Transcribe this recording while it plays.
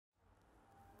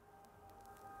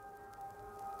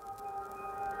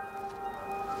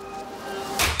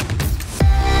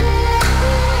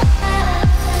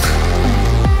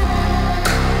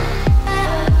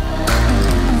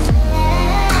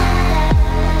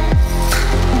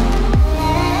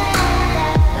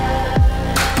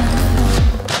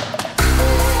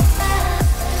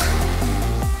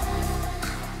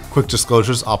quick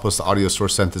disclosures, I'll post the audio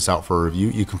source sent this out for a review.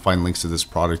 You can find links to this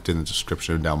product in the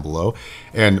description down below.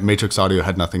 And Matrix Audio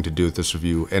had nothing to do with this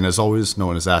review. And as always, no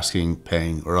one is asking,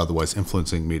 paying, or otherwise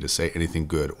influencing me to say anything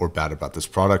good or bad about this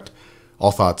product.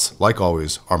 All thoughts, like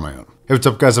always, are my own. Hey, what's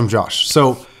up guys, I'm Josh.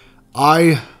 So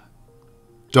I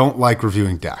don't like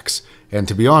reviewing DACs. And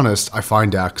to be honest, I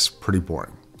find DACs pretty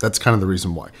boring. That's kind of the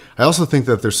reason why. I also think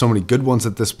that there's so many good ones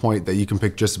at this point that you can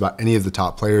pick just about any of the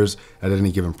top players at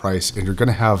any given price, and you're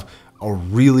gonna have a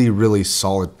really, really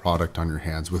solid product on your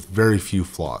hands with very few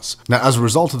flaws. Now, as a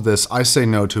result of this, I say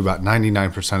no to about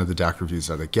 99% of the DAC reviews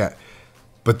that I get.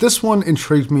 But this one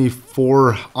intrigued me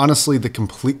for, honestly, the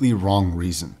completely wrong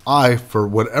reason. I, for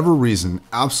whatever reason,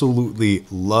 absolutely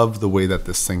love the way that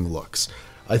this thing looks.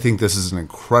 I think this is an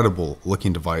incredible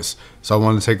looking device, so I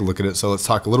wanted to take a look at it. So let's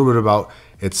talk a little bit about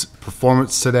its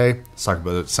performance today, let's talk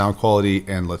about its sound quality,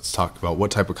 and let's talk about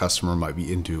what type of customer might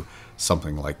be into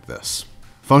something like this.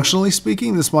 Functionally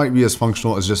speaking, this might be as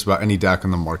functional as just about any DAC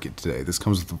on the market today. This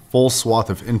comes with a full swath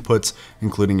of inputs,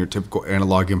 including your typical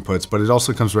analog inputs, but it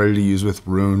also comes ready to use with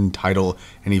Roon, Tidal,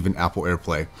 and even Apple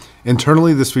AirPlay.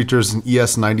 Internally, this features an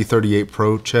ES9038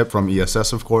 Pro chip from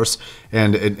ESS, of course,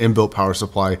 and an inbuilt power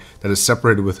supply that is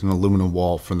separated with an aluminum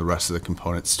wall from the rest of the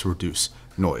components to reduce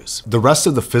noise. The rest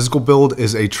of the physical build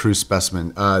is a true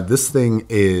specimen. This thing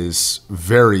is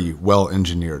very well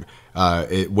engineered.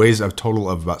 It weighs a total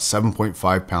of about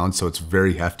 7.5 pounds, so it's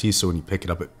very hefty. So when you pick it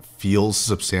up, it feels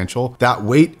substantial. That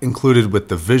weight included with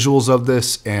the visuals of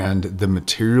this and the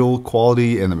material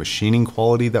quality and the machining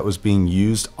quality that was being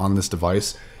used on this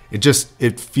device,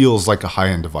 it feels like a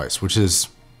high-end device, which is,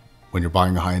 when you're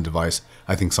buying a high-end device,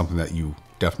 I think something that you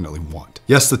definitely want.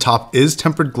 Yes, the top is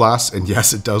tempered glass, and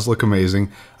yes, it does look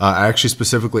amazing. I actually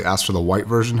specifically asked for the white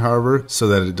version, however, so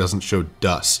that it doesn't show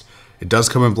dust. It does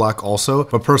come in black also,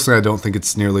 but personally I don't think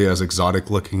it's nearly as exotic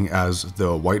looking as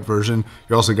the white version.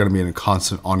 You're also going to be in a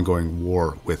constant ongoing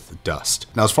war with dust.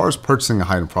 Now, as far as purchasing a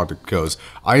high-end product goes,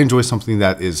 I enjoy something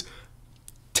that is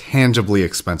tangibly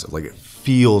expensive, like it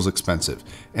feels expensive,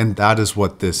 and that is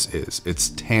what this is. It's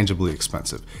tangibly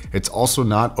expensive. It's also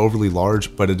not overly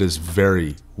large, but it is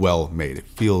very well made. It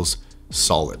feels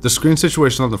solid. The screen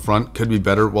situation on the front could be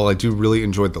better. While I do really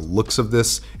enjoy the looks of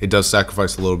this, it does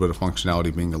sacrifice a little bit of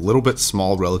functionality, being a little bit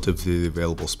small relative to the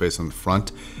available space on the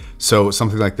front. So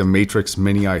something like the Matrix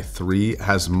Mini i3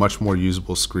 has much more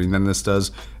usable screen than this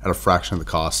does at a fraction of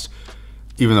the cost.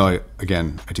 Even though,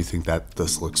 I do think that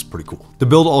this looks pretty cool. The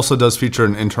build also does feature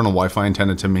an internal Wi-Fi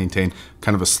intended to maintain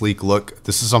kind of a sleek look.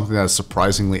 This is something that is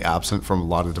surprisingly absent from a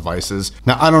lot of devices.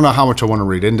 Now, I don't know how much I want to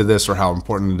read into this or how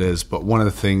important it is, but one of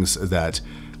the things that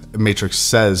Matrix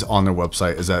says on their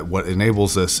website is that what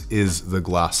enables this is the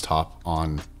glass top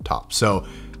on top. So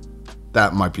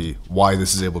that might be why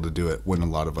this is able to do it when a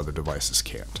lot of other devices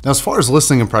can't. Now, as far as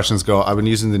listening impressions go, I've been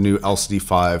using the new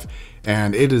LCD5,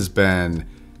 and it has been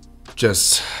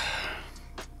just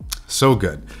so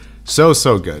good. So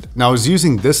good. Now, I was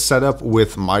using this setup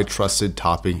with my trusted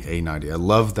Topping A90. I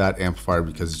love that amplifier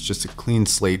because it's just a clean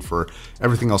slate for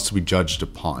everything else to be judged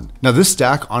upon. Now, this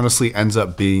DAC honestly ends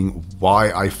up being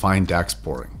why I find DACs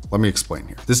boring. Let me explain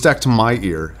here. This DAC to my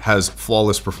ear has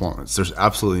flawless performance. There's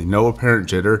absolutely no apparent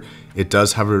jitter. It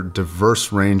does have a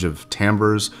diverse range of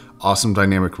timbres, awesome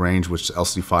dynamic range, which the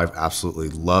LCD5 absolutely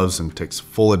loves and takes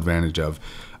full advantage of.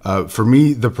 For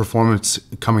me, the performance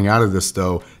coming out of this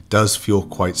though does feel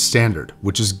quite standard,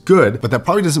 which is good, but that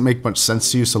probably doesn't make much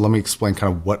sense to you. So let me explain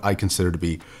kind of what I consider to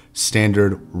be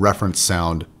standard reference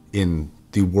sound in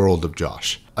the world of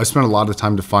Josh. I spent a lot of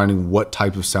time defining what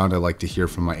type of sound I like to hear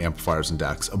from my amplifiers and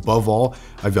DACs. Above all,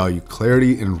 I value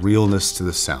clarity and realness to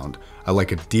the sound. I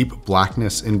like a deep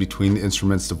blackness in between the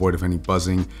instruments, devoid of any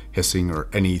buzzing, hissing, or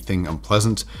anything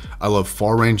unpleasant. I love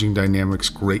far-ranging dynamics,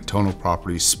 great tonal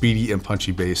properties, speedy and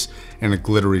punchy bass, and a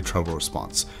glittery treble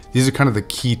response. These are kind of the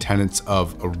key tenets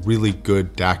of a really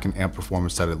good DAC and amp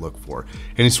performance that I look for.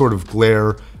 Any sort of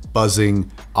glare,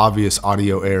 buzzing, obvious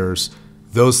audio errors,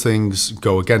 those things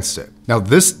go against it. Now,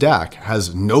 this DAC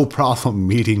has no problem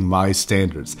meeting my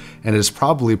standards, and is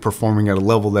probably performing at a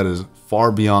level that is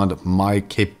far beyond my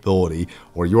capability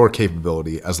or your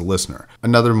capability as a listener.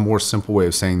 Another more simple way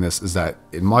of saying this is that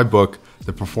in my book,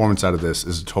 the performance out of this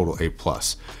is a total A+.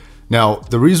 Now,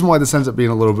 the reason why this ends up being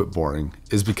a little bit boring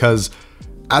is because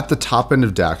at the top end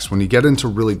of DACs, when you get into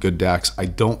really good DACs, I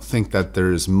don't think that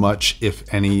there is much,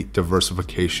 if any,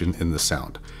 diversification in the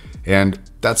sound. And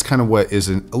that's kind of what is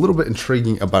a little bit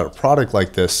intriguing about a product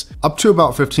like this. Up to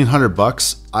about 1,500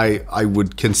 bucks, I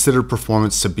would consider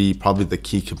performance to be probably the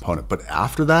key component. But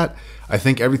after that, I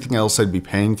think everything else I'd be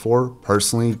paying for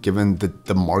personally, given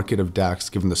the market of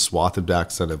DACs, given the swath of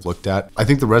DACs that I've looked at, I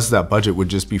think the rest of that budget would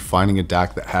just be finding a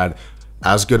DAC that had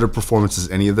as good a performance as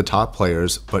any of the top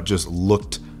players, but just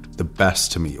looked the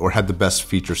best to me or had the best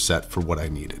feature set for what I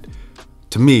needed.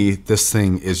 To me, this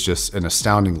thing is just an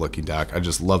astounding looking DAC. I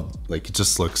just love, like, it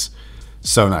just looks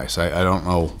so nice. I don't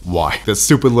know why. That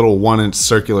stupid little 1-inch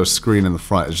circular screen in the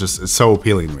front, it's so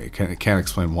appealing to me. Can't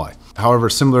explain why. However,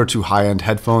 similar to high-end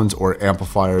headphones or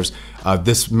amplifiers,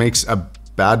 this makes a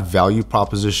bad value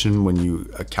proposition when you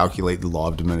calculate the law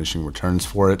of diminishing returns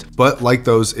for it. But like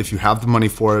those, if you have the money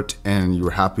for it and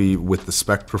you're happy with the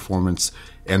spec performance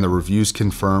and the reviews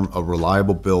confirm a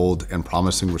reliable build and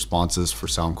promising responses for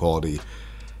sound quality,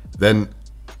 then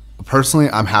personally,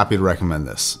 I'm happy to recommend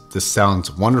this. This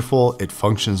sounds wonderful. It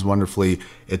functions wonderfully.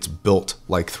 It's built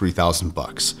like 3,000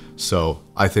 bucks. So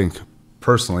I think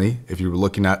personally, if you're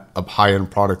looking at a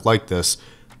high-end product like this,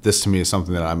 this to me is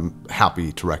something that I'm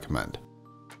happy to recommend.